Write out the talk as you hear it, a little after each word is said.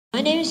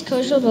My name is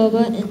Coach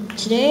Boba, and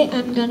today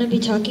I'm going to be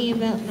talking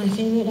about my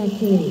favorite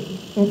activity.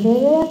 My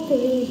favorite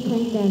activity is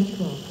playing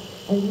basketball.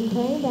 I've been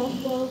playing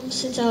basketball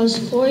since I was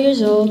 4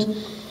 years old.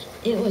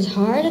 It was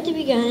hard at the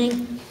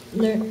beginning.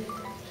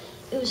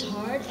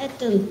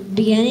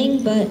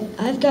 But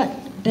I've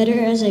got better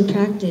as I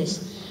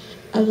practice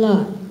a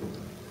lot.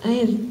 I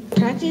have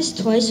practiced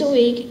twice a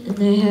week, and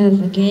I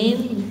have a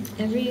game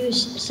every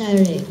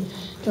Saturday.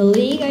 The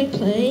league I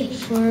play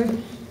for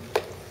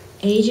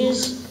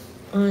ages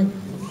on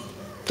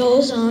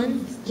goes on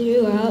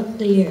throughout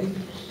the year.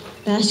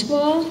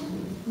 Basketball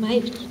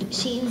might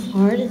seem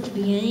hard at the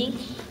beginning,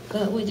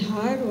 but with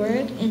hard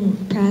work and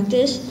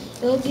practice,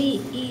 it'll be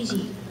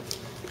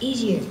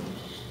easier.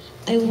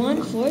 I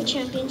won 4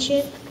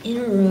 championships in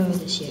a row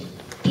this year.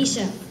 Peace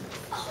out.